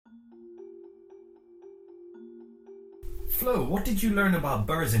Flo, what did you learn about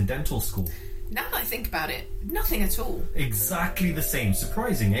burrs in dental school? Now that I think about it, nothing at all. Exactly the same.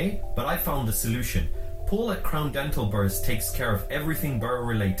 Surprising, eh? But I found the solution. Paul at Crown Dental Burrs takes care of everything burr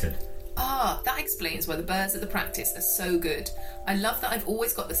related. Ah, that explains why the burrs at the practice are so good. I love that I've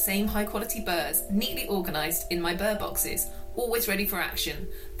always got the same high quality burrs neatly organised in my burr boxes, always ready for action.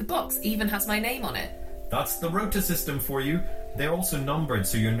 The box even has my name on it. That's the rota system for you. They're also numbered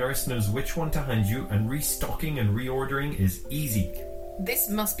so your nurse knows which one to hand you, and restocking and reordering is easy. This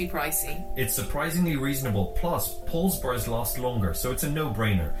must be pricey. It's surprisingly reasonable, plus Paul's burrs last longer, so it's a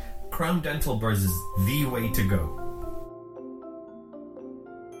no-brainer. Crown Dental Burrs is the way to go.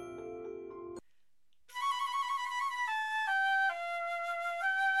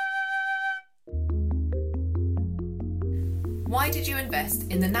 Why did you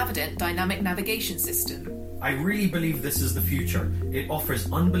invest in the Navident dynamic navigation system? I really believe this is the future. It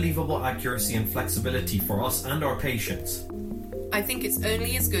offers unbelievable accuracy and flexibility for us and our patients. I think it's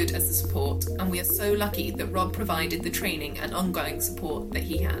only as good as the support, and we are so lucky that Rob provided the training and ongoing support that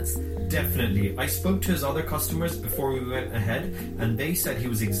he has. Definitely. I spoke to his other customers before we went ahead, and they said he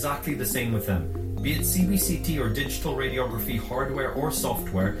was exactly the same with them. Be it CBCT or digital radiography hardware or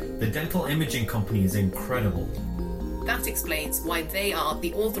software, the dental imaging company is incredible. That explains why they are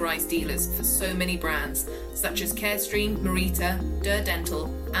the authorised dealers for so many brands, such as Carestream, Marita, Durr Dental,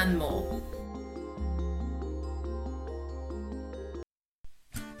 and more.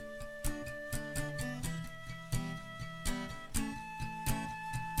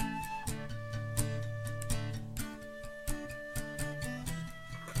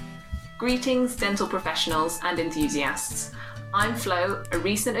 Greetings, dental professionals and enthusiasts. I'm Flo, a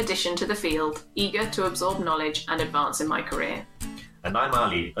recent addition to the field, eager to absorb knowledge and advance in my career. And I'm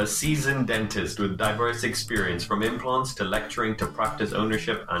Ali, a seasoned dentist with diverse experience from implants to lecturing to practice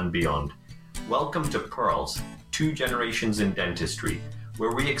ownership and beyond. Welcome to Pearls, 2 generations in dentistry,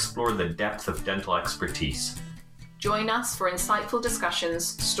 where we explore the depth of dental expertise. Join us for insightful discussions,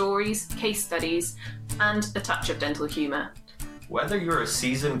 stories, case studies, and a touch of dental humour. Whether you're a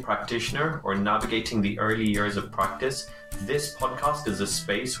seasoned practitioner or navigating the early years of practice, this podcast is a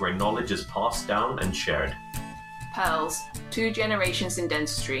space where knowledge is passed down and shared. Pearls, 2 generations in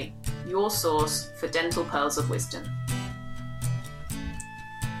dentistry, your source for dental pearls of wisdom.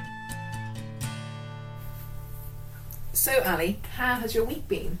 So Ali, how has your week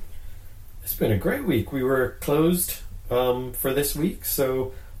been? It's been a great week. We were closed for this week,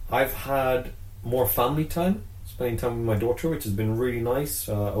 so I've had more family time, spending time with my daughter, which has been really nice,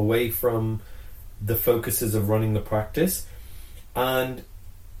 away from the focuses of running the practice. And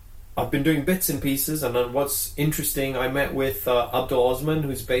I've been doing bits and pieces, and then what's interesting, I met with Abdul Osman,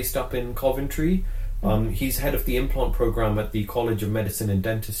 who's based up in Coventry. He's head of the implant program at the College of Medicine and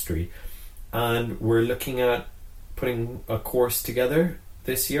Dentistry, and we're looking at putting a course together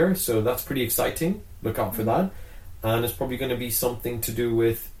this year, so that's pretty exciting. Look out for that. And it's probably going to be something to do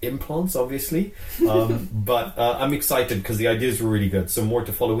with implants, obviously. But I'm excited because the ideas were really good. So more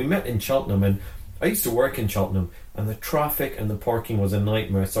to follow. We met in Cheltenham, and I used to work in Cheltenham, and the traffic and the parking was a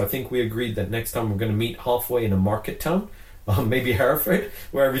nightmare. So I think we agreed that next time we're going to meet halfway in a market town, maybe Hereford,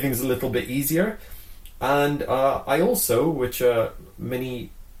 where everything's a little bit easier. And I also, which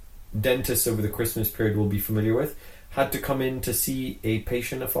many dentists over the Christmas period will be familiar with, had to come in to see a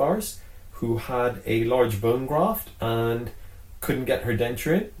patient of ours who had a large bone graft and couldn't get her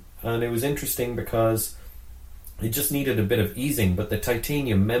denture in. And it was interesting because it just needed a bit of easing, but the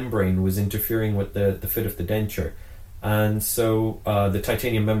titanium membrane was interfering with the fit of the denture. And so the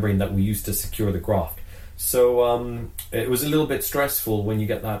titanium membrane that we used to secure the graft. So it was a little bit stressful when you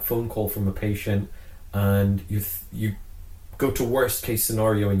get that phone call from a patient and you go to worst case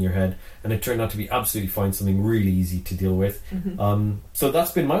scenario in your head, and it turned out to be absolutely fine, something really easy to deal with. So that's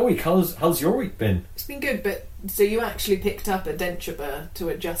been my week. How's your week been? It's been good, but so you actually picked up a denture burr to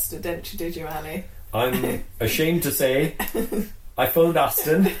adjust a denture, did you, Ali? I'm ashamed to say I phoned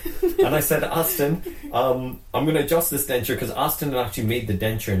Aston and I said, Aston, I'm going to adjust this denture, because Aston had actually made the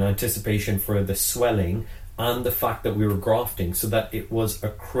denture in anticipation for the swelling and the fact that we were grafting, so that it was a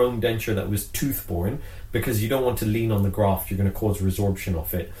chrome denture that was tooth-borne, because you don't want to lean on the graft, you're going to cause resorption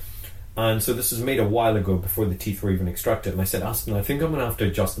of it. And so this was made a while ago, before the teeth were even extracted, and I said, Aston, I think I'm going to have to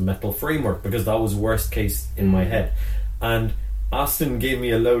adjust the metal framework, because that was worst case in my head. And Aston gave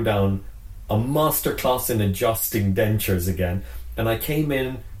me a lowdown, a masterclass in adjusting dentures again, and I came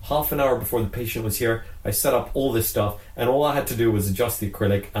in half an hour before the patient was here. I set up all this stuff, and all I had to do was adjust the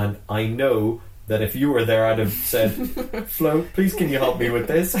acrylic, and I know that if you were there, I'd have said, Flo, please can you help me with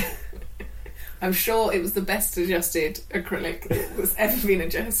this? I'm sure it was the best adjusted acrylic that's ever been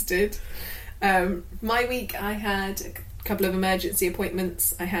adjusted. My week, I had couple of emergency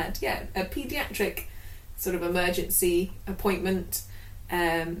appointments. I had, a paediatric sort of emergency appointment,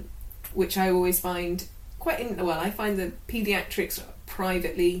 which I always find I find the paediatrics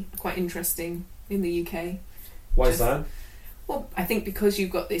privately quite interesting in the UK. Why is that? Well, I think because you've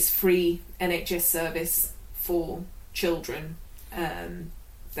got this free NHS service for children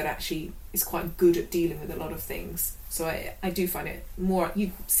that actually is quite good at dealing with a lot of things. So I do find it more,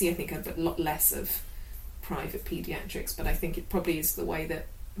 you see I think a lot less of private paediatrics, but I think it probably is the way that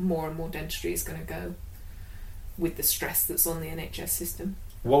more and more dentistry is going to go with the stress that's on the NHS system.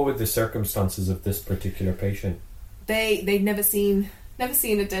 What were the circumstances of this particular patient? They'd never seen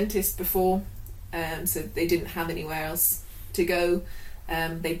a dentist before, so they didn't have anywhere else to go.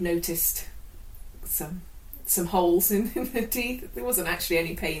 They'd noticed some holes in the teeth. There wasn't actually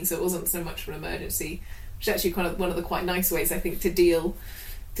any pain, so it wasn't so much for an emergency, which is actually kind of one of the quite nice ways I think to deal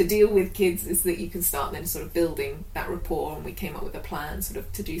with kids, is that you can start then sort of building that rapport, and we came up with a plan sort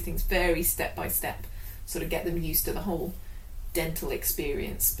of to do things very step by step, sort of get them used to the whole dental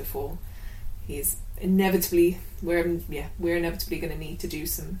experience before we're inevitably going to need to do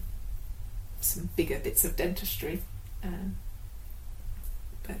some bigger bits of dentistry.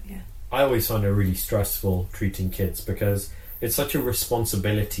 But yeah, I always find it really stressful treating kids because it's such a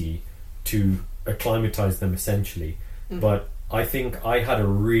responsibility to acclimatise them essentially. But I think I had a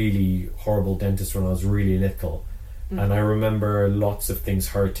really horrible dentist when I was really little, and I remember lots of things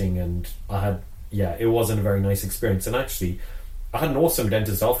hurting, and it wasn't a very nice experience. And actually I had an awesome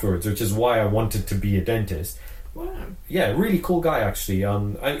dentist afterwards, which is why I wanted to be a dentist. wow. Yeah, really cool guy actually.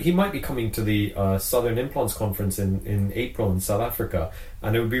 He might be coming to the Southern Implants Conference in April in South Africa,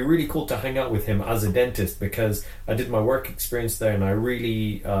 and it would be really cool to hang out with him as a dentist, because I did my work experience there and I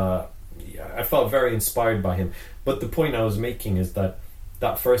really I felt very inspired by him. But the point I was making is that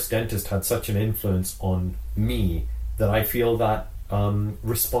first dentist had such an influence on me that I feel that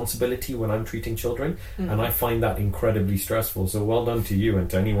responsibility when I'm treating children, and I find that incredibly stressful. So well done to you and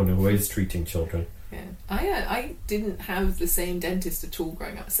to anyone who is treating children. Yeah, I didn't have the same dentist at all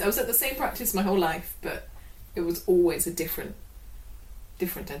growing up. So I was at the same practice my whole life, but it was always a different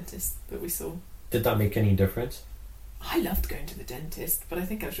dentist that we saw. Did that make any difference? I loved going to the dentist, but I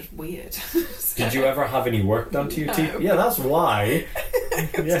think I was just weird. Did you ever have any work done to your No. teeth? Yeah, that's why.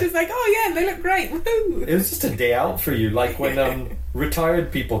 It was just like, oh yeah, they look great. Woo! It was just a day out for you, like when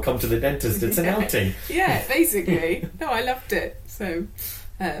retired people come to the dentist. It's an outing. Yeah, basically. No, I loved it. So,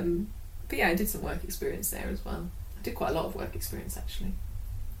 but yeah, I did some work experience there as well. I did quite a lot of work experience actually.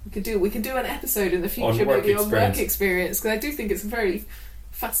 We could do an episode in the future maybe on work experience, because I do think it's a very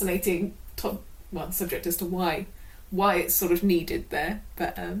fascinating subject as to why it's sort of needed there.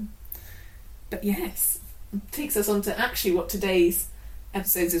 But yes, it takes us on to actually what today's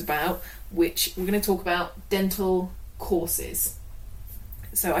episode is about, which we're going to talk about dental courses.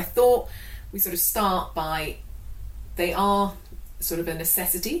 So I thought we sort of start by, they are sort of a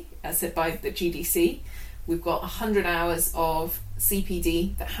necessity, as said by the GDC. We've got 100 hours of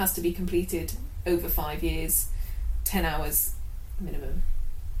CPD that has to be completed over 5 years, 10 hours minimum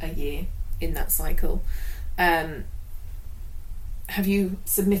a year in that cycle. Have you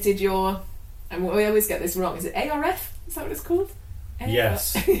submitted your, and we always get this wrong, is it ARF? Is that what it's called?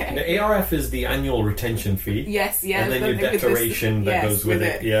 Yes. The ARF is the annual retention fee. Yes, yeah. And then your declaration that goes with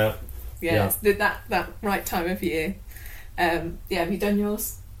it. Yeah. Yes, that right time of year. Have you done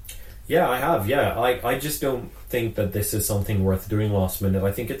yours? Yeah, I have, yeah. I just don't think that this is something worth doing last minute.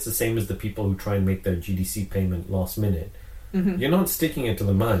 I think it's the same as the people who try and make their GDC payment last minute. Mm-hmm. You're not sticking it to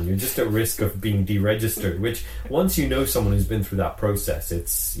the man. You're just at risk of being deregistered, which once you know someone who's been through that process,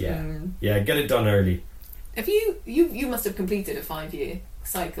 it's, get it done early. Have you must have completed a 5-year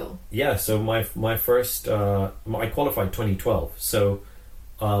cycle. Yeah, so my first, I qualified 2012, so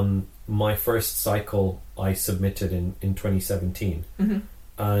my first cycle I submitted in 2017,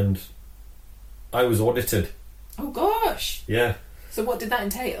 and I was audited. Oh gosh! Yeah. So what did that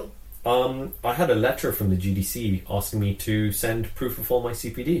entail? I had a letter from the GDC asking me to send proof of all my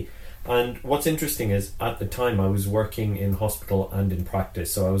CPD. And what's interesting is, at the time I was working in hospital and in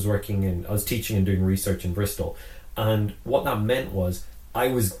practice. So I was teaching and doing research in Bristol. And what that meant was I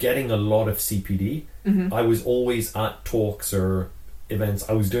was getting a lot of CPD. I was always at talks or events.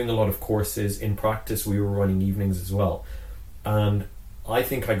 I was doing a lot of courses. In practice, we were running evenings as well. And I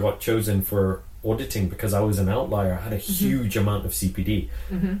think I got chosen for auditing because I was an outlier. I had a huge amount of CPD.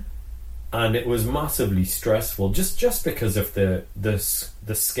 And it was massively stressful, just because of the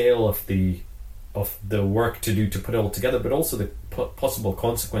scale of the work to do to put it all together, but also the possible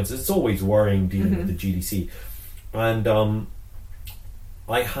consequences. It's always worrying dealing with the GDC. And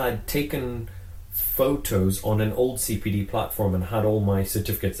I had taken photos on an old CPD platform and had all my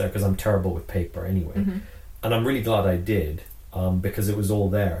certificates there, because I'm terrible with paper anyway. And I'm really glad I did, because it was all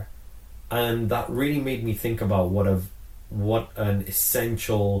there. And that really made me think about what an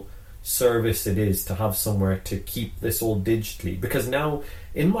essential service it is to have somewhere to keep this all digitally. Because now,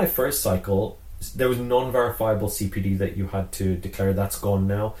 in my first cycle, there was non-verifiable CPD that you had to declare. That's gone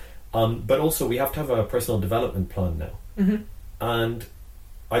now. But also, we have to have a personal development plan now. And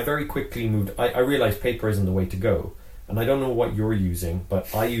I very quickly moved. I realized paper isn't the way to go. And I don't know what you're using,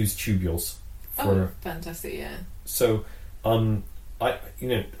 but I use Tubules. Fantastic, yeah. So, I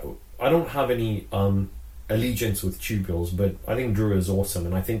don't have any allegiance with Tubules, but I think Drua is awesome,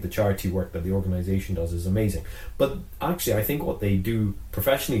 and I think the charity work that the organisation does is amazing. But actually, I think what they do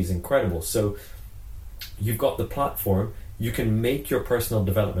professionally is incredible. So, you've got the platform. You can make your personal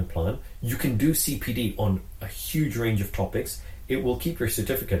development plan. You can do CPD on a huge range of topics. It will keep your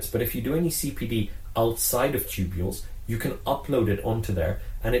certificates, but if you do any CPD outside of Tubules, you can upload it onto there,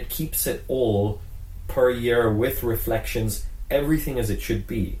 and it keeps it all per year with reflections, everything as it should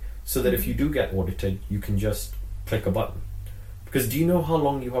be, so that if you do get audited, you can just click a button. Because do you know how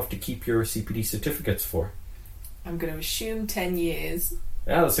long you have to keep your CPD certificates for? I'm going to assume 10 years.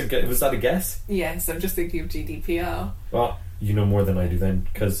 Yeah, was that a guess? Yes, I'm just thinking of GDPR. Well, you know more than I do then,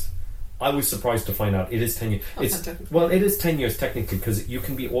 because I was surprised to find out it is 10 years. It is 10 years technically, because you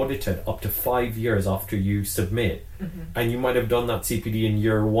can be audited up to 5 years after you submit, and you might have done that CPD in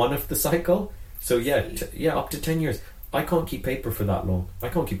year 1 of the cycle. So up to 10 years. I can't keep paper for that long. I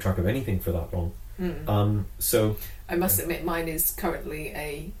can't keep track of anything for that long. So I must admit, mine is currently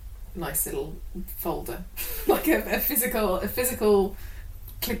a nice little folder, like a physical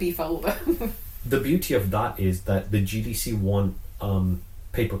clippy folder. The beauty of that is that the GDC want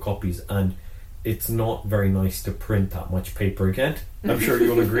paper copies, and it's not very nice to print that much paper again. I'm sure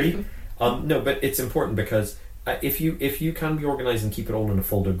you'll agree. No, but it's important, because if you can be organised and keep it all in a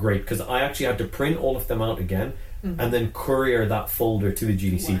folder, great. Because I actually had to print all of them out again, and then courier that folder to the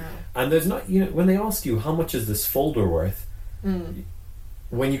GDC. Wow. And there's not, when they ask you how much is this folder worth,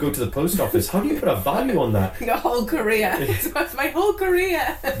 when you go to the post office, how do you put a value on that? Your whole career. It's worth my whole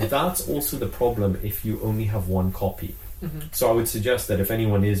career. That's also the problem if you only have one copy. So I would suggest that if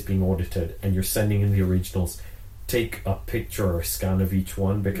anyone is being audited and you're sending in the originals, take a picture or a scan of each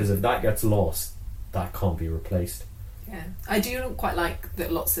one, because if that gets lost, that can't be replaced. Yeah, I do quite like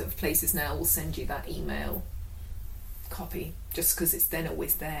that lots of places now will send you that email copy, just because it's then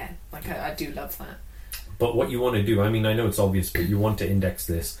always there. Like, I do love that. But what you want to do, I mean, I know it's obvious, but you want to index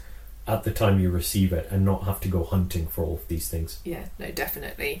this at the time you receive it and not have to go hunting for all of these things. Yeah, no,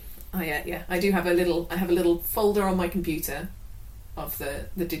 definitely. I do have a little folder on my computer of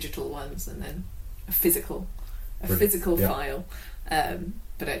the digital ones, and then a physical file.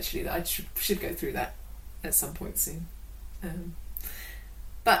 But actually, I should go through that at some point soon.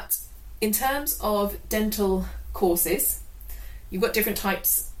 But in terms of dental courses, you've got different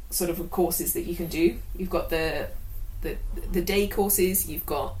types sort of courses that you can do. You've got the day courses. You've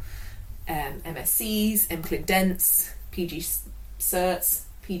got MSCs, MCLIN Dents, PG certs,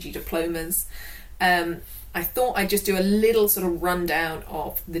 PG diplomas. I thought I'd just do a little sort of rundown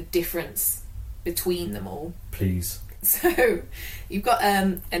of the difference between them all. Please. So you've got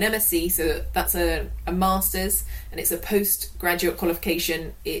an MSc, so that's a master's, and it's a postgraduate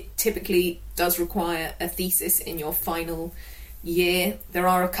qualification. It typically does require a thesis in your final year. There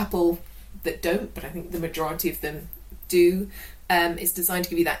are a couple that don't, but I think the majority of them do. It's designed to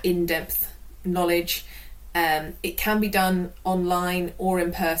give you that in-depth knowledge. It can be done online or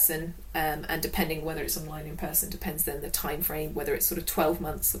in person, and depending whether it's online or in person depends then the time frame, whether it's sort of 12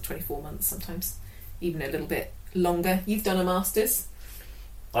 months or 24 months, sometimes even a little bit longer. You've done a master's.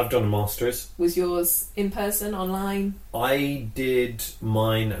 I've done a master's. Was yours in person, online? I did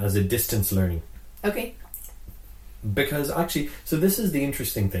mine as a distance learning. Okay. Because actually, so this is the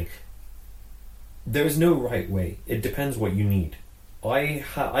interesting thing. There's no right way. It depends what you need.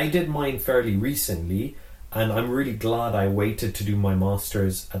 I did mine fairly recently, and I'm really glad I waited to do my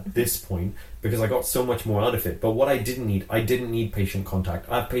master's at this point, because I got so much more out of it. But what I didn't need patient contact.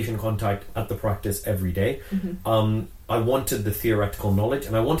 I have patient contact at the practice every day. I wanted the theoretical knowledge,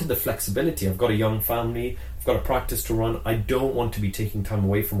 and I wanted the flexibility. I've got a young family, I've got a practice to run. I don't want to be taking time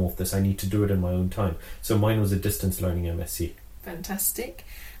away from all of this. I need to do it in my own time. So mine was a distance learning MSc. Fantastic.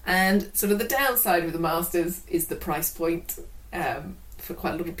 And sort of the downside with the masters is the price point for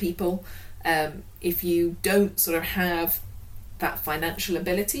quite a lot of people. If you don't sort of have that financial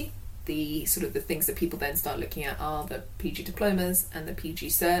ability, the things that people then start looking at are the PG diplomas and the PG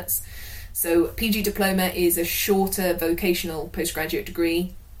certs. So PG diploma is a shorter vocational postgraduate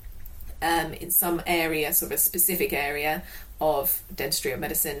degree. in some area, sort of a specific area of dentistry or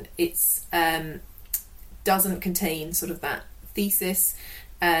medicine, it's doesn't contain sort of that thesis.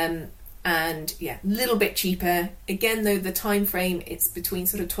 And yeah, a little bit cheaper. Again, though, the time frame, it's between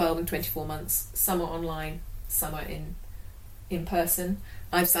sort of 12 and 24 months. Some are online, some are in person.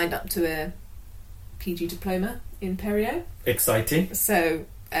 I've signed up to a PG diploma in perio. Exciting. So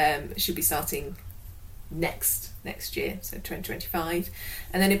it should be starting next year, so 2025.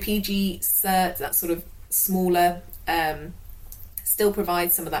 And then a PG cert, that's sort of smaller, still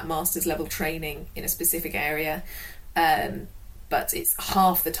provides some of that master's level training in a specific area. But it's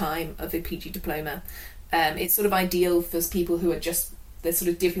half the time of a PG diploma. It's sort of ideal for people who are they're sort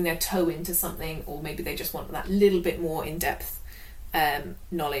of dipping their toe into something, or maybe they just want that little bit more in-depth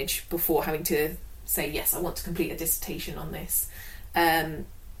knowledge before having to say, yes, I want to complete a dissertation on this.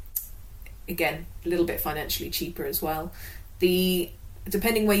 Again, a little bit financially cheaper as well.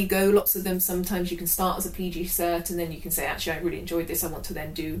 Depending where you go, lots of them, sometimes you can start as a PG cert and then you can say, actually, I really enjoyed this, I want to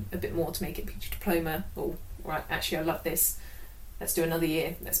then do a bit more to make it PG diploma, or right, actually, I love this, let's do another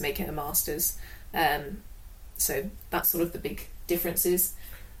year, let's make it a master's. So that's sort of the big differences.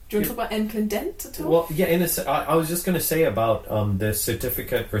 Do you want to talk about Emplendent at all? Well, yeah, I was just going to say about the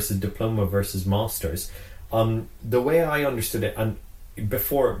certificate versus diploma versus master's. The way I understood it, and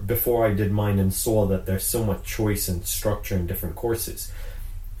before I did mine and saw that there's so much choice and structure in different courses,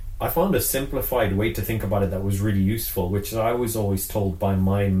 I found a simplified way to think about it that was really useful, which I was always told by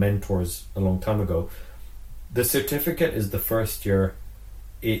my mentors a long time ago. The certificate is the first year.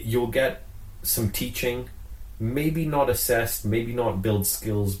 You'll get some teaching, maybe not assessed, maybe not build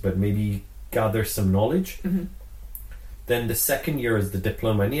skills, but maybe gather some knowledge. Mm-hmm. Then the second year is the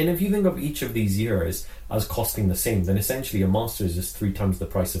diploma. And if you think of each of these years as costing the same, then essentially a master's is 3 times the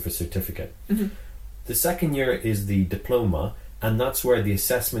price of a certificate. Mm-hmm. The second year is the diploma, and that's where the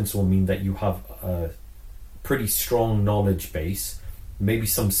assessments will mean that you have a pretty strong knowledge base, maybe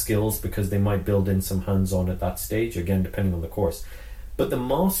some skills because they might build in some hands-on at that stage, again depending on the course. But the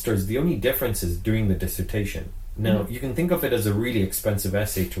master's, the only difference is doing the dissertation. Now, you can think of it as a really expensive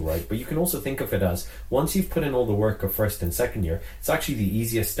essay to write, but you can also think of it as, once you've put in all the work of first and second year, it's actually the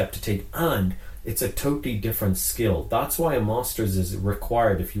easiest step to take, and it's a totally different skill. That's why a master's is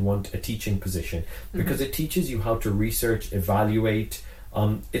required if you want a teaching position, because it teaches you how to research, evaluate.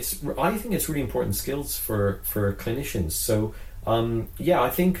 I think it's really important skills for clinicians. So, I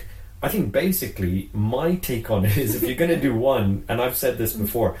think basically my take on it is, if you're going to do one, and I've said this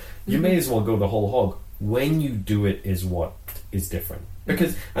before, you may as well go the whole hog. When you do it is what is different.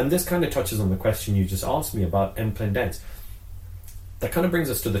 Because, and this kind of touches on the question you just asked me about Emplendent. That kind of brings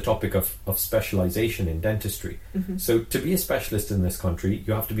us to the topic of specialization in dentistry. Mm-hmm. So to be a specialist in this country,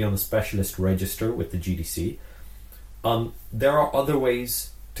 you have to be on the specialist register with the GDC. There are other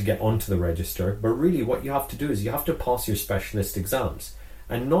ways to get onto the register, but really what you have to do is you have to pass your specialist exams.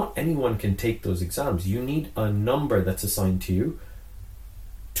 And not anyone can take those exams. You need a number that's assigned to you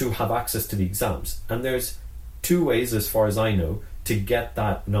to have access to the exams. And there's 2 ways, as far as I know, to get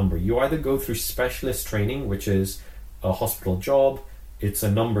that number. You either go through specialist training, which is a hospital job, it's a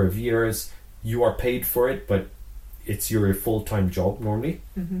number of years, you are paid for it, but it's your full-time job normally.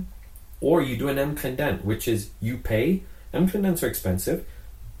 Mm-hmm. Or you do an Emplendent, which is you pay. Emplendents are expensive.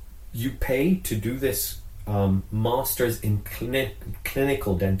 You pay to do this master's in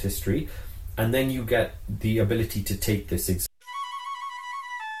clinical dentistry, and then you get the ability to take this exam.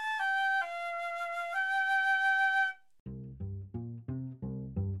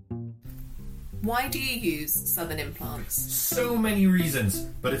 Why do you use Southern Implants? So many reasons,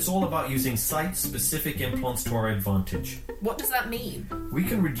 but it's all about using site-specific implants to our advantage. What does that mean? We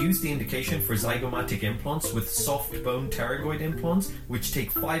can reduce the indication for zygomatic implants with soft bone pterygoid implants, which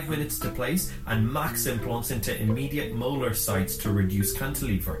take 5 minutes to place, and max implants into immediate molar sites to reduce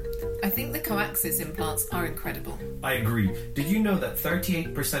cantilever. I think the Coaxis implants are incredible. I agree. Did you know that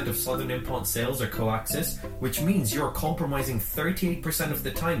 38% of Southern implant sales are Coaxis, which means you're compromising 38% of the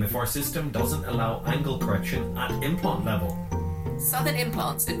time if our system doesn't allow angle correction at implant level? Southern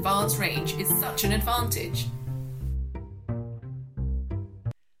Implants' advanced range is such an advantage.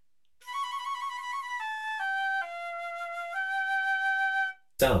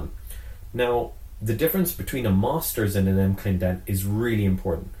 Down. Now, the difference between a master's and an Emplendent is really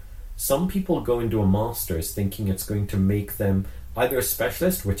important. Some people go into a master's thinking it's going to make them either a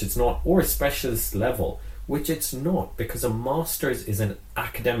specialist, which it's not, or a specialist level, which it's not, because a master's is an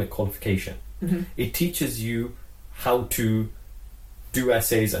academic qualification. Mm-hmm. It teaches you how to do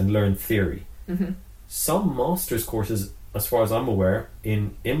essays and learn theory. Mm-hmm. Some master's courses, as far as I'm aware,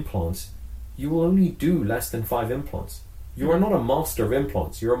 in implants, you will only do less than 5 implants. You are not a master of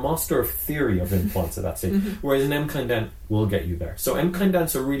implants. You're a master of theory of implants at that stage. Whereas an M-Klein dent will get you there. So M-Klein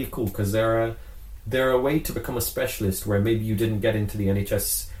dents are really cool because they're a way to become a specialist where maybe you didn't get into the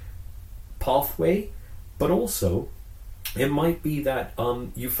NHS pathway, but also it might be that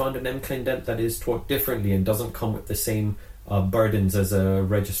you found an M-Klein dent that is taught differently and doesn't come with the same burdens as a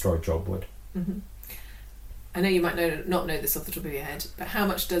registrar job would. Mm-hmm. I know you might not know this off the top of your head, but how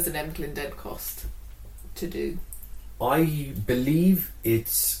much does an M-Klein dent cost to do? I believe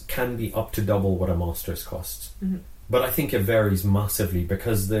it can be up to double what a master's costs. Mm-hmm. But I think it varies massively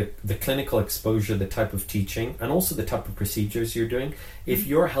because the clinical exposure, the type of teaching, and also the type of procedures you're doing. If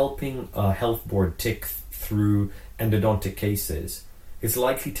you're helping a health board tick through endodontic cases, it's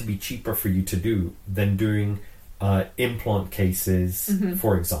likely to be cheaper for you to do than doing implant cases,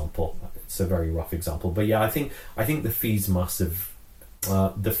 for example. It's a very rough example, but yeah, I think the fees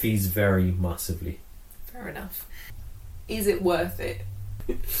the fees vary massively. Fair enough. Is it worth it?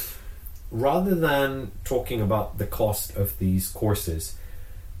 Rather than talking about the cost of these courses,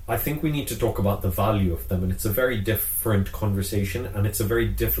 I think we need to talk about the value of them, and it's a very different conversation, and it's a very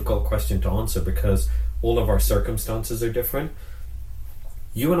difficult question to answer because all of our circumstances are different.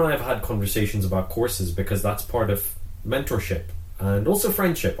 You and I have had conversations about courses because that's part of mentorship and also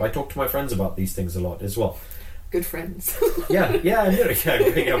friendship. I talk to my friends about these things a lot as well. Good friends. yeah,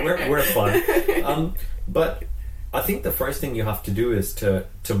 we're fun. But I think the first thing you have to do is to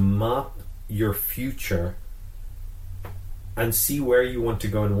map your future and see where you want to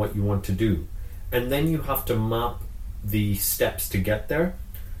go and what you want to do. And then you have to map the steps to get there.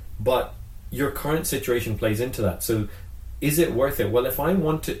 But your current situation plays into that. So is it worth it? Well, if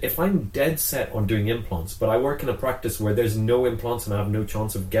I'm dead set on doing implants, but I work in a practice where there's no implants and I have no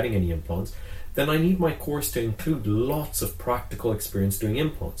chance of getting any implants, then I need my course to include lots of practical experience doing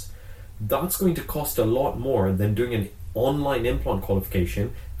implants. That's going to cost a lot more than doing an online implant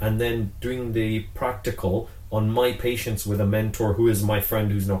qualification and then doing the practical on my patients with a mentor who is my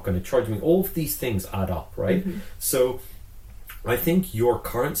friend who's not going to charge me. All of these things add up, right? Mm-hmm. So I think your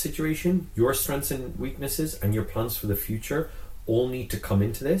current situation, your strengths and weaknesses, and your plans for the future all need to come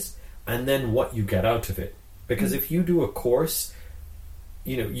into this, and then what you get out of it. Because if you do a course,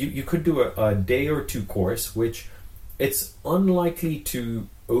 you could do a day or two course, which it's unlikely to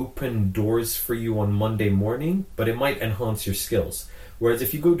open doors for you on Monday morning, but it might enhance your skills. Whereas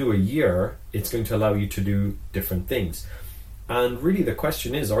if you go do a year, it's going to allow you to do different things. And really the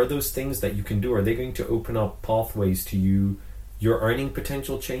question is, are those things that you can do, are they going to open up pathways to you, your earning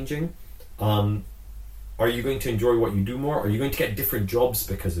potential changing? Are you going to enjoy what you do more? Are you going to get different jobs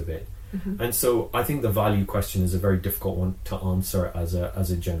because of it? Mm-hmm. And so I think the value question is a very difficult one to answer as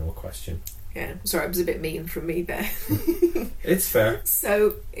a general question. Yeah, sorry, it was a bit mean from me there. It's fair.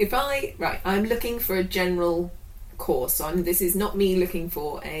 So if I'm looking for a general course. So this is not me looking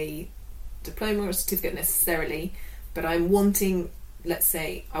for a diploma or a certificate necessarily, but I'm wanting, let's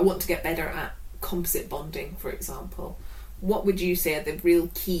say, I want to get better at composite bonding, for example. What would you say are the real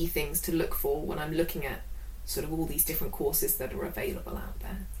key things to look for when I'm looking at sort of all these different courses that are available out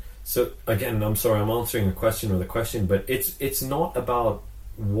there? So again, I'm sorry, I'm answering a question with a question, but it's not about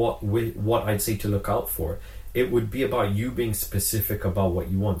what I'd say to look out for. It would be about you being specific about what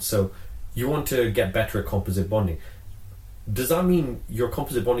you want. So you want to get better at composite bonding. Does that mean your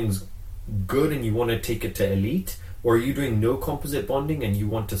composite bonding is good and you want to take it to elite? Or are you doing no composite bonding and you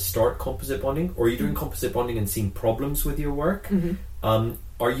want to start composite bonding? Or are you doing composite bonding and seeing problems with your work? Mm-hmm.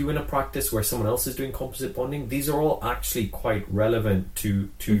 Are you in a practice where someone else is doing composite bonding? These are all actually quite relevant to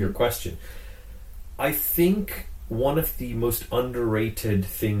your question. I think one of the most underrated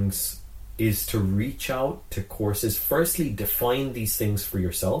things is to reach out to courses. Firstly, define these things for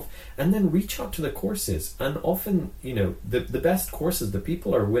yourself, and then reach out to the courses. And often, the best courses, the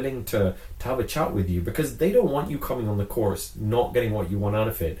people are willing to have a chat with you because they don't want you coming on the course, not getting what you want out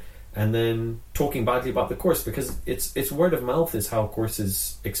of it, and then talking badly about the course, because it's word of mouth is how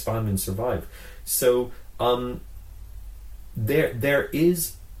courses expand and survive. So there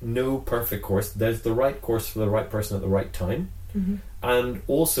is no perfect course. There's the right course for the right person at the right time. Mm-hmm. And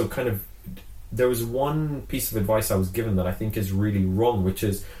also there was one piece of advice I was given that I think is really wrong, which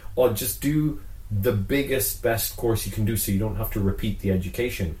is, just do the biggest, best course you can do so you don't have to repeat the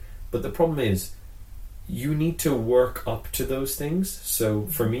education. But the problem is, you need to work up to those things. So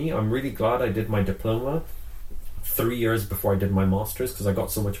for me, I'm really glad I did my diploma 3 years before I did my master's, because I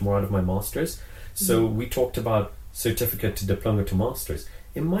got so much more out of my master's. So we talked about certificate to diploma to master's.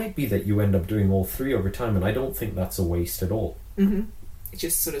 It might be that you end up doing all three over time, and I don't think that's a waste at all. Mm-hmm. It's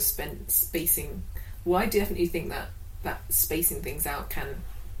just sort of spacing. Well, I definitely think that spacing things out can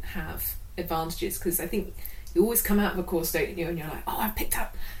have advantages, because I think You always come out of a course, don't you? And you're like, oh, I've picked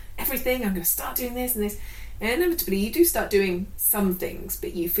up everything. I'm going to start doing this and this. And inevitably, you do start doing some things,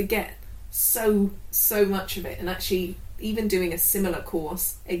 but you forget so much of it. And actually, even doing a similar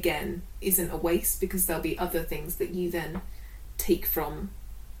course again isn't a waste, because there'll be other things that you then take from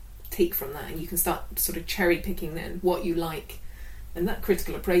that, and you can start sort of cherry picking then what you like. And that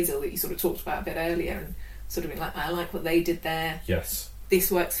critical appraisal that you sort of talked about a bit earlier, and sort of being like, I like what they did there. Yes. This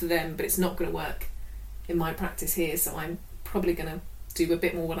works for them, but it's not going to work in my practice here, so I'm probably going to do a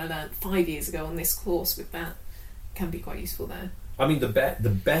bit more what I learned 5 years ago on this course with that. Can be quite useful there. I mean, the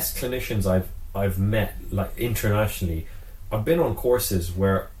best clinicians I've met, like internationally, I've been on courses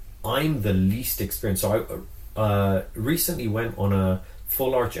where I'm the least experienced. So I recently went on a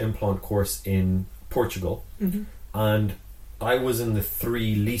full arch implant course in Portugal, and I was in the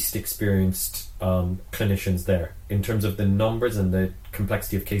 3 least experienced clinicians there in terms of the numbers and the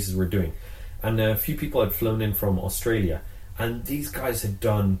complexity of cases we're doing. And a few people had flown in from Australia, and these guys had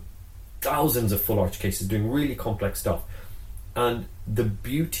done thousands of full arch cases doing really complex stuff. And the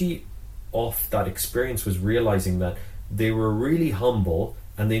beauty of that experience was realizing that they were really humble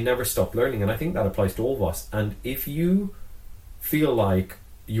and they never stopped learning. And I think that applies to all of us. And if you feel like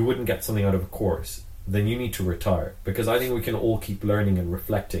you wouldn't get something out of a course, then you need to retire, because I think we can all keep learning and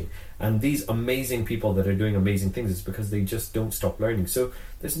reflecting. And these amazing people that are doing amazing things is because they just don't stop learning. So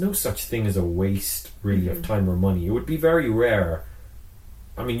there's no such thing as a waste really of time or money. It would be very rare.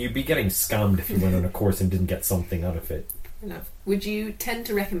 I mean, you'd be getting scammed if you went on a course and didn't get something out of it. Enough. Would you tend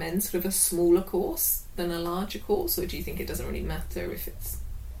to recommend sort of a smaller course than a larger course, or do you think it doesn't really matter if it's...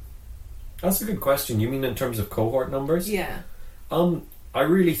 That's a good question. You mean in terms of cohort numbers? Yeah. I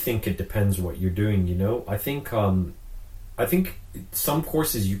really think it depends what you're doing, you know. I think some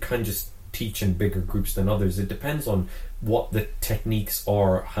courses you can just teach in bigger groups than others. It depends on what the techniques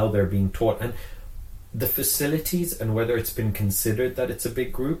are, how they're being taught, and the facilities, and whether it's been considered that it's a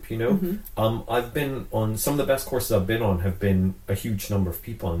big group, you know. I've been on some of the best courses I've been on have been a huge number of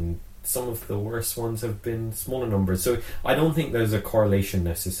people, and some of the worst ones have been smaller numbers. So I don't think there's a correlation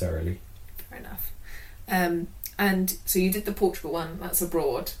necessarily. Fair enough. And so you did the Portugal one, that's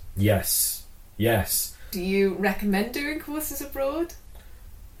abroad. Yes. Do you recommend doing courses abroad?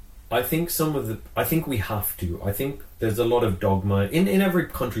 I think we have to. I think there's a lot of dogma in every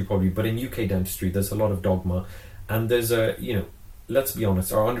country probably, but in UK dentistry there's a lot of dogma, and there's let's be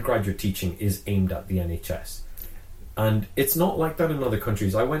honest, our undergraduate teaching is aimed at the NHS. And it's not like that in other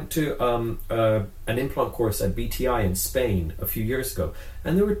countries. I went to an implant course at BTI in Spain a few years ago,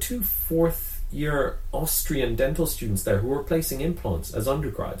 and there were 2 fourth-year Austrian dental students there who were placing implants as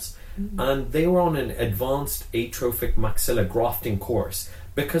undergrads. And they were on an advanced atrophic maxilla grafting course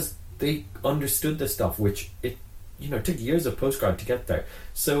because they understood the stuff, which it took years of postgrad to get there.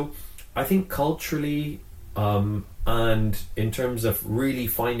 So I think culturally, and in terms of really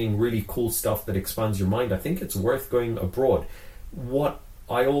finding really cool stuff that expands your mind, I think it's worth going abroad. What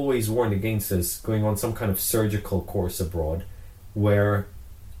I always warn against is going on some kind of surgical course abroad where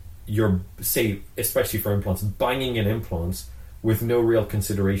you're, say, especially for implants, banging in implants with no real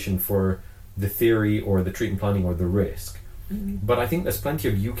consideration for the theory or the treatment planning or the risk. But I think there's plenty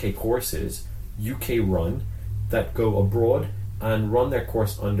of UK courses, UK run, that go abroad and run their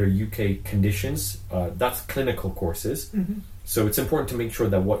course under UK conditions. That's clinical courses. So it's important to make sure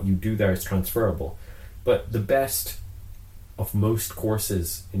that what you do there is transferable. But the best of most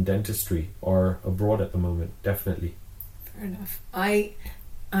courses in dentistry are abroad at the moment, definitely. Fair enough.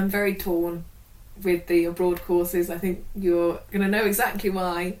 I'm very torn with the abroad courses. I think you're going to know exactly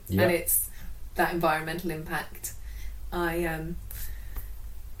why, Yeah. and it's that environmental impact.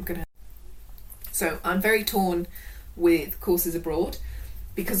 So I'm very torn with courses abroad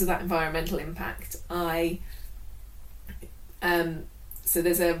because of that environmental impact. So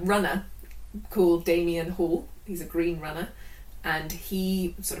there's a runner called Damien Hall. He's a green runner, and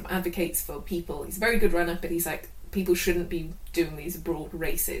he sort of advocates for people. He's a very good runner, but he's like, people shouldn't be doing these abroad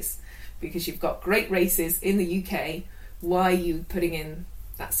races because you've got great races in the UK. Why are you putting in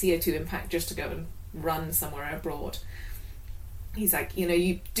that CO2 impact just to go and run somewhere abroad? He's like,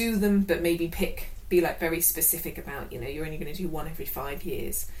 you do them, but maybe be like very specific about, you're only going to do one every 5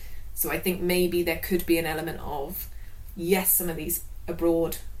 years. So I think maybe there could be an element of, yes, some of these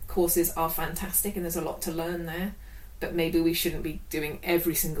abroad courses are fantastic and there's a lot to learn there, but maybe we shouldn't be doing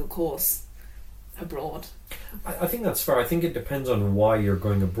every single course abroad. I think that's fair. I think it depends on why you're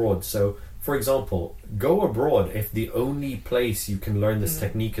going abroad. So, for example, go abroad if the only place you can learn this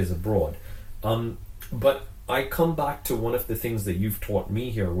technique is abroad. But I come back to one of the things that you've taught me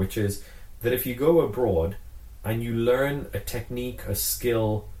here, which is that if you go abroad and you learn a technique, a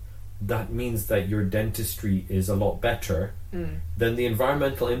skill, that means that your dentistry is a lot better, then the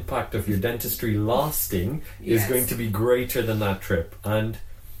environmental impact of your dentistry lasting is Yes. going to be greater than that trip. And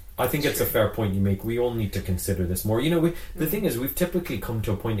I think it's a fair point you make. We all need to consider this more. The thing is, we've typically come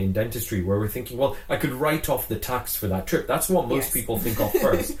to a point in dentistry where we're thinking, well, I could write off the tax for that trip. That's what most Yes. people think of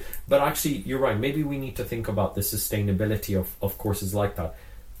first. But actually, you're right. Maybe we need to think about the sustainability of courses like that.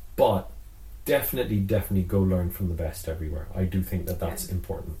 But definitely go learn from the best everywhere. I do think that that's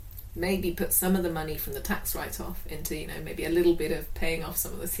important. Maybe put some of the money from the tax write-off into, maybe a little bit of paying off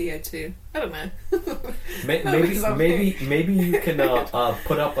some of the CO2. I don't know. Maybe you can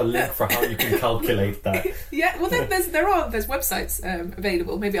put up a link for how you can calculate that. Yeah, well, there's websites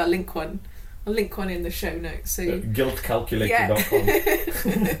available. Maybe I'll link one. I'll link one in the show notes. So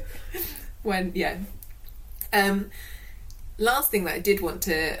guiltcalculator.com. Last thing that I did want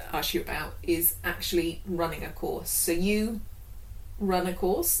to ask you about is actually running a course. So you run a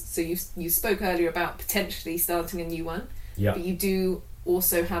course. So you spoke earlier about potentially starting a new one. Yeah. But you do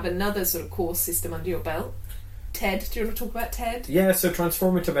also have another sort of course system under your belt. TED, do you want to talk about TED? Yeah, so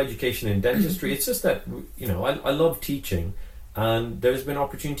transformative education in dentistry. It's just that, I love teaching, and there's been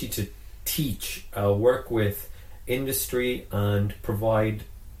opportunity to teach, work with industry and provide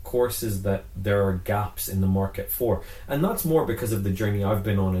courses that there are gaps in the market for. And that's more because of the journey I've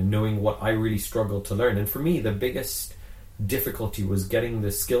been on and knowing what I really struggled to learn. And for me, the biggest difficulty was getting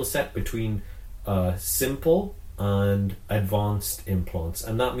the skill set between simple and advanced implants.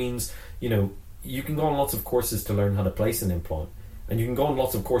 And that means, you can go on lots of courses to learn how to place an implant, and you can go on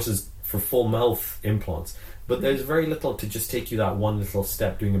lots of courses for full mouth implants, but there's very little to just take you that one little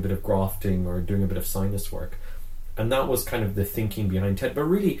step, doing a bit of grafting or doing a bit of sinus work. And that was kind of the thinking behind TED. But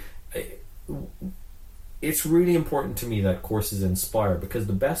really, it's really important to me that courses inspire, because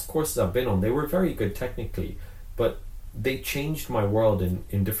the best courses I've been on, they were very good technically, but they changed my world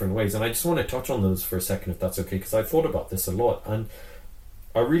in different ways. And I just want to touch on those for a second, if that's okay, because I thought about this a lot. And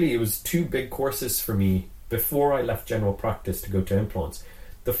it was two big courses for me before I left general practice to go to implants.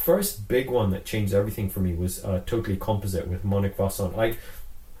 The first big one that changed everything for me was Totally Composite with Monique Vasson.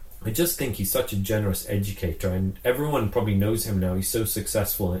 I just think he's such a generous educator, and everyone probably knows him now. He's so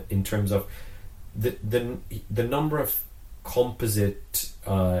successful in terms of the number of composite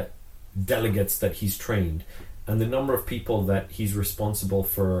delegates that he's trained, and the number of people that he's responsible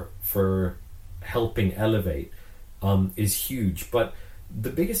for helping elevate is huge. But the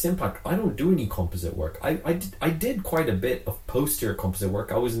biggest impact, I don't do any composite work. I did quite a bit of posterior composite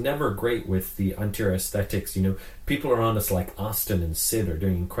work. I was never great with the anterior aesthetics. People around us like Aston and Sid are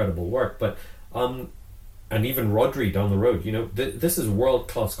doing incredible work, but and even Rodri down the road, this is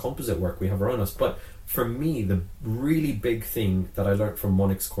world-class composite work we have around us. But for me, the really big thing that I learned from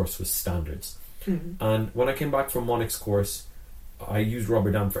Monique's course was standards. Mm-hmm. And when I came back from Monique's course, I used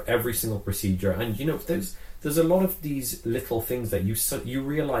rubber dam for every single procedure. And there's a lot of these little things that you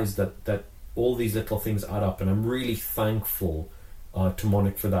realize that all these little things add up, and I'm really thankful to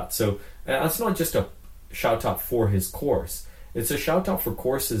Monique for that. So that's not just a shout out for his course, it's a shout out for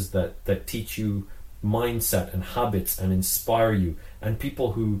courses that teach you mindset and habits and inspire you, and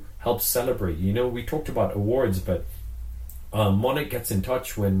people who help celebrate. We talked about awards, but Monique gets in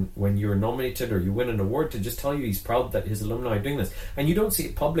touch when you're nominated or you win an award to just tell you he's proud that his alumni are doing this, and you don't see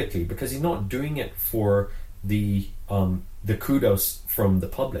it publicly because he's not doing it for the kudos from the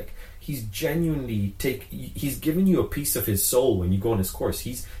public. He's genuinely he's giving you a piece of his soul when you go on his course.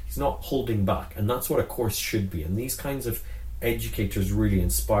 He's not holding back, and that's what a course should be. And these kinds of educators really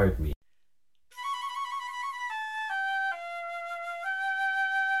inspired me.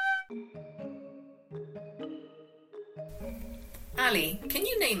 Ali, can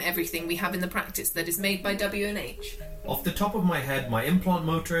you name everything we have in the practice that is made by W&H? Off the top of my head, my implant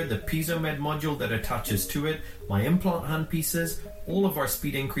motor, the PiezoMed module that attaches to it, my implant handpieces, all of our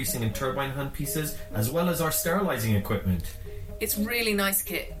speed increasing and turbine handpieces, as well as our sterilizing equipment. It's really nice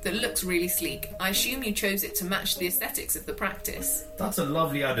kit that looks really sleek. I assume you chose it to match the aesthetics of the practice. That's a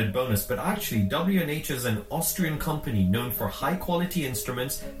lovely added bonus, but actually W&H is an Austrian company known for high quality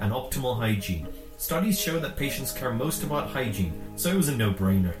instruments and optimal hygiene. Studies show that patients care most about hygiene, so it was a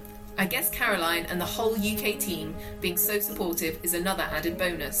no-brainer. I guess Caroline and the whole UK team being so supportive is another added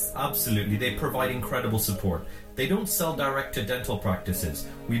bonus. Absolutely, they provide incredible support. They don't sell direct to dental practices.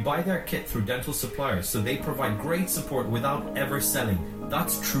 We buy their kit through dental suppliers, so they provide great support without ever selling.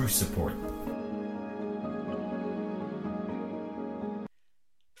 That's true support.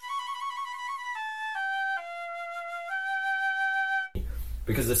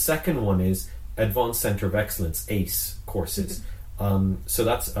 Because the second one is Advanced Centre of Excellence, ACE courses. So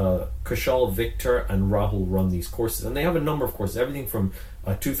that's Kushal, Victor, and Rahul run these courses, and they have a number of courses, everything from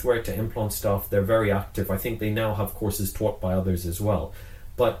toothwear to implant stuff. They're very active. I think they now have courses taught by others as well.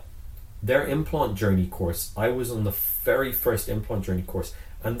 But their implant journey course, I was on the very first implant journey course,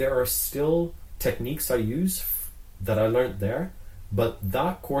 and there are still techniques I use that I learned there, but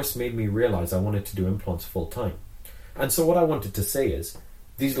that course made me realize I wanted to do implants full time. And so what I wanted to say is,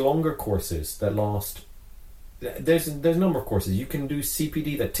 these longer courses that last, there's a number of courses. You can do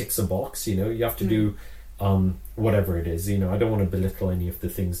CPD that ticks a box, you have to do whatever it is, I don't want to belittle any of the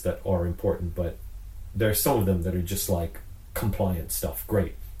things that are important, but there's some of them that are just like compliance stuff.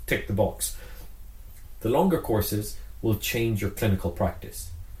 Great, tick the box. The longer courses will change your clinical practice.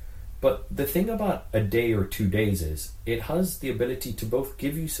 But the thing about a day or 2 days is it has the ability to both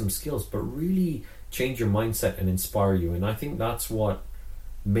give you some skills but really change your mindset and inspire you. And I think that's what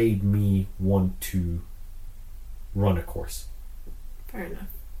made me want to run a course. Fair enough.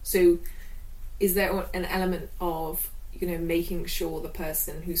 So is there an element of, making sure the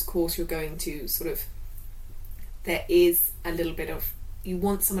person whose course you're going to there is a little bit of, you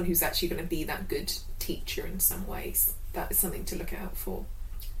want someone who's actually going to be that good teacher in some ways? That is something to look out for.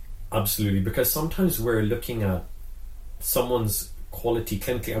 Absolutely, because sometimes we're looking at someone's quality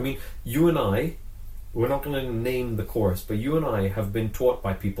clinically. I mean, you and I, we're not going to name the course, but you and I have been taught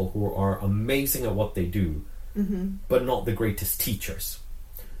by people who are amazing at what they do, but not the greatest teachers.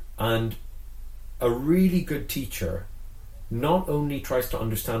 And a really good teacher not only tries to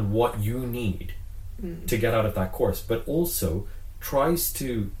understand what you need to get out of that course, but also tries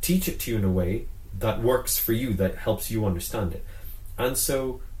to teach it to you in a way that works for you, that helps you understand it. And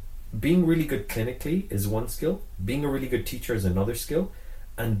so being really good clinically is one skill, being a really good teacher is another skill,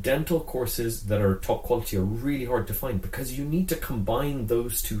 and dental courses that are top quality are really hard to find because you need to combine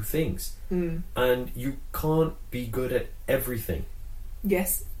those two things. And you can't be good at everything.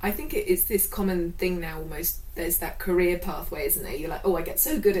 Yes, I think it's this common thing now almost. There's that career pathway, isn't there? You're like, I get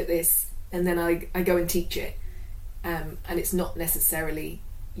so good at this, and then I go and teach it. And it's not necessarily,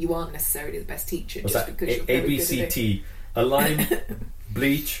 you aren't necessarily the best teacher. What's just that? Because you're very good at it. ABCT, align,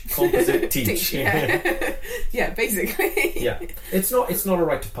 bleach, composite, teach. Yeah, basically. Yeah, it's not a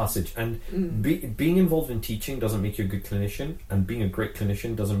rite of passage, and being involved in teaching doesn't make you a good clinician, and being a great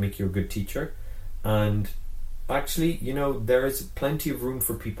clinician doesn't make you a good teacher. And actually, there is plenty of room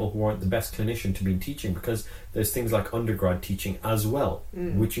for people who aren't the best clinician to be in teaching, because there's things like undergrad teaching as well,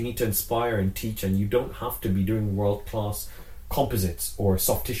 which you need to inspire and teach, and you don't have to be doing world-class composites or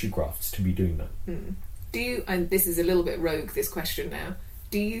soft tissue grafts to be doing that. Do you, and this is a little bit rogue, this question now,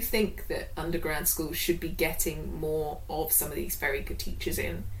 do you think that undergrad schools should be getting more of some of these very good teachers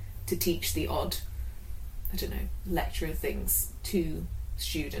in to teach the odd, lecturer things to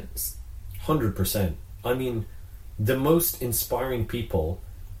students? 100%. I mean, the most inspiring people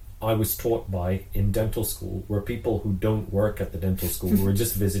I was taught by in dental school were people who don't work at the dental school, who were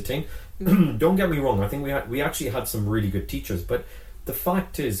just visiting. Don't get me wrong, I think we actually had some really good teachers, but the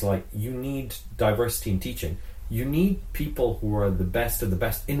fact is, you need diversity in teaching. You need people who are the best of the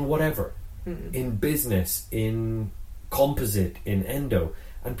best in whatever, in business, in composite, in endo,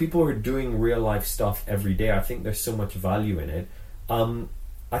 and people who are doing real life stuff every day. I think there's so much value in it.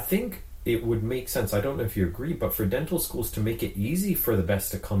 I think it would make sense, I don't know if you agree, but for dental schools to make it easy for the best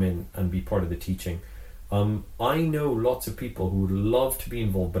to come in and be part of the teaching. I know lots of people who would love to be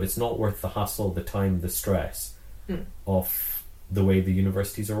involved, but it's not worth the hassle, the time, the stress of the way the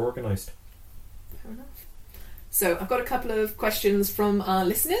universities are organised. Fair enough. So I've got a couple of questions from our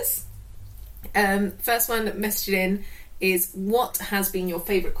listeners. First one messaged in is, what has been your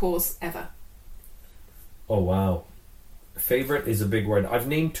favourite course ever? Oh wow. Favourite is a big word. I've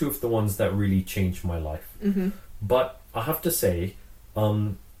named two of the ones that really changed my life. But I have to say,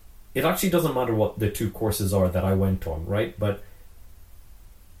 it actually doesn't matter what the two courses are that I went on, right? But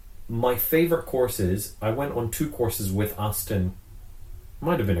my favourite courses, I went on two courses with Aston,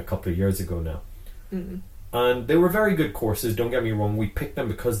 might have been a couple of years ago now. And they were very good courses, don't get me wrong. We picked them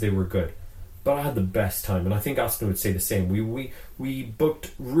because they were good. But I had the best time, and I think Aston would say the same. We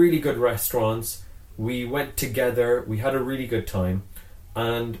booked really good restaurants. We went together, we had a really good time,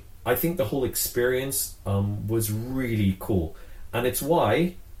 and I think the whole experience was really cool. And it's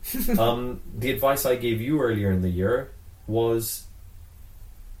why the advice I gave you earlier in the year was,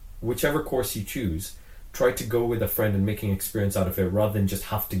 whichever course you choose, try to go with a friend and make an experience out of it, rather than just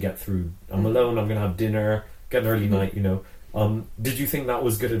have to get through, I'm alone, I'm going to have dinner, get an early night, Did you think that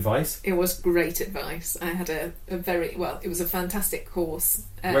was good advice? It was great advice. I had a very, it was a fantastic course.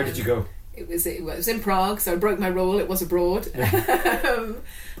 Where did you go? It was in Prague, so I broke my rule. It was abroad.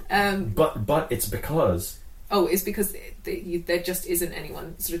 But it's because Oh, it's because there just isn't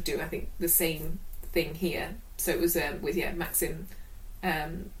anyone sort of doing, I think, the same thing here. So it was with Maxim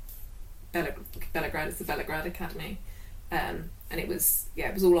Belegrad, it's the Belegrad Academy, and it was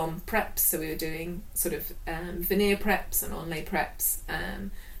all on preps. So we were doing sort of veneer preps and onlay preps,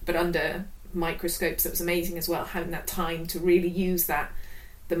 but under microscopes. It was amazing as well, having that time to really use the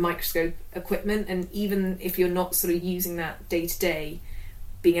microscope equipment, and even if you're not sort of using that day to day,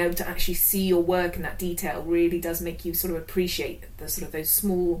 being able to actually see your work in that detail really does make you sort of appreciate the sort of those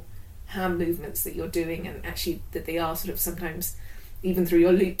small hand movements that you're doing, and actually that they are sort of sometimes, even through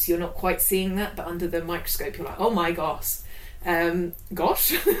your loops, you're not quite seeing that, but under the microscope you're like, oh my gosh,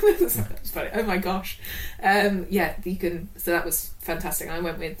 it's funny. Oh my gosh, you can. So that was fantastic. I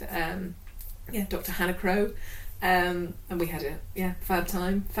went with Dr. Hannah Crow, and we had a fab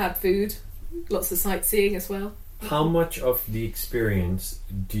time, fab food, lots of sightseeing as well. How much of the experience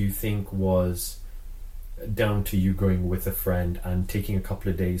do you think was down to you going with a friend and taking a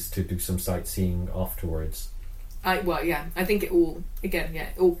couple of days to do some sightseeing afterwards? I think it all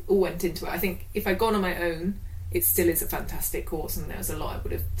went into it. I think if I'd gone on my own, it still is a fantastic course, and there was a lot I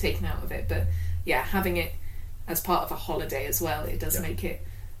would have taken out of it. But having it as part of a holiday as well, it does make it.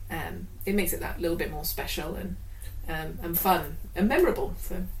 It makes it that little bit more special and fun and memorable.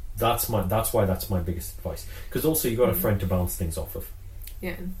 So that's my biggest advice, because also you got a friend to bounce things off of.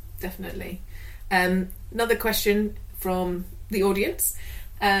 Yeah, definitely. Another question from the audience: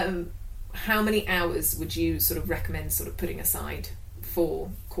 how many hours would you sort of recommend sort of putting aside for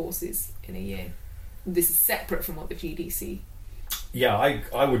courses in a year? This is separate from what the GDC. Yeah,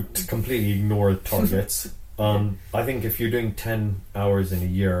 I would completely ignore targets. I think if you're doing 10 hours in a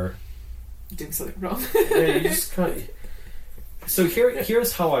year, you're doing something wrong. You just can't. So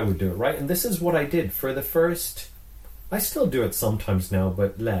here's how I would do it, right? And this is what I did for the first. I still do it sometimes now,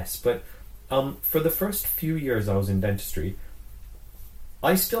 but less. But for the first few years I was in dentistry,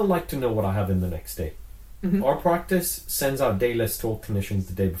 I still like to know what I have in the next day. Mm-hmm. Our practice sends out day lists to all clinicians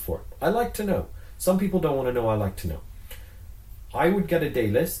the day before. I like to know. Some people don't want to know. I like to know. I would get a day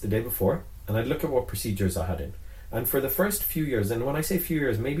list the day before, and I'd look at what procedures I had in. And for the first few years, and when I say few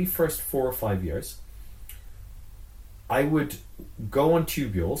years, maybe first 4 or 5 years, I would go on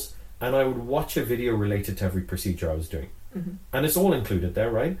Tubules and I would watch a video related to every procedure I was doing. Mm-hmm. And it's all included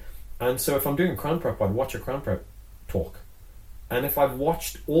there, right? And so if I'm doing crown prep, I'd watch a crown prep talk. And if I've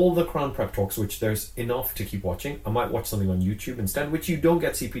watched all the crown prep talks, which there's enough to keep watching, I might watch something on YouTube instead, which you don't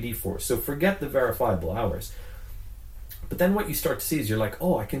get CPD for. So forget the verifiable hours. But then what you start to see is you're like,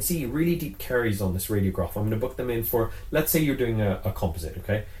 oh, I can see really deep caries on this radiograph. I'm going to book them in for, let's say you're doing a composite,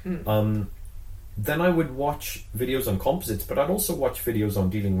 okay? Mm. Then I would watch videos on composites, but I'd also watch videos on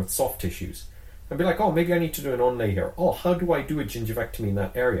dealing with soft tissues. I'd be like, oh, maybe I need to do an onlay here. Oh, how do I do a gingivectomy in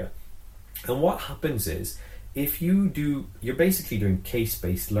that area? And what happens is, if you're basically doing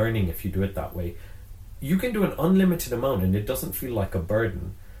case-based learning if you do it that way. You can do an unlimited amount and it doesn't feel like a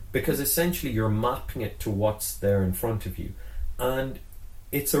burden, because essentially you're mapping it to what's there in front of you. And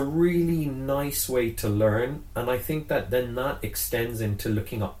it's a really nice way to learn, and I think that then that extends into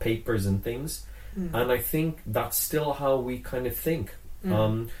looking up papers and things. Mm. And I think that's still how we kind of think.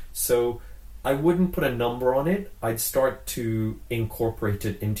 So I wouldn't put a number on it. I'd start to incorporate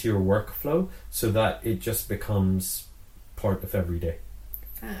it into your workflow so that it just becomes part of every day.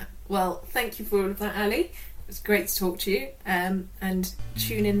 Well, thank you for all of that, Ali. It was great to talk to you. And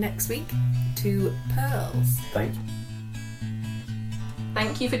tune in next week to Pearls. Thank you.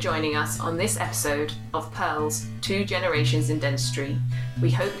 Thank you for joining us on this episode of Pearls, 2 Generations in Dentistry.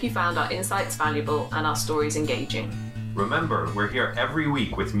 We hope you found our insights valuable and our stories engaging. Remember, we're here every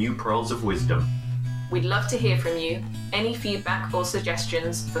week with new pearls of wisdom. We'd love to hear from you. Any feedback or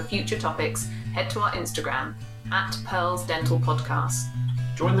suggestions for future topics, head to our Instagram @Pearls Dental Podcast.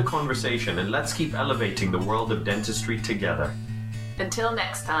 Join the conversation and let's keep elevating the world of dentistry together. Until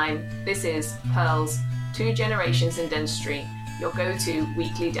next time, this is Pearls, 2 Generations in Dentistry, your go-to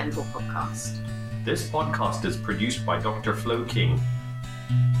weekly dental podcast. This podcast is produced by Dr. Flo King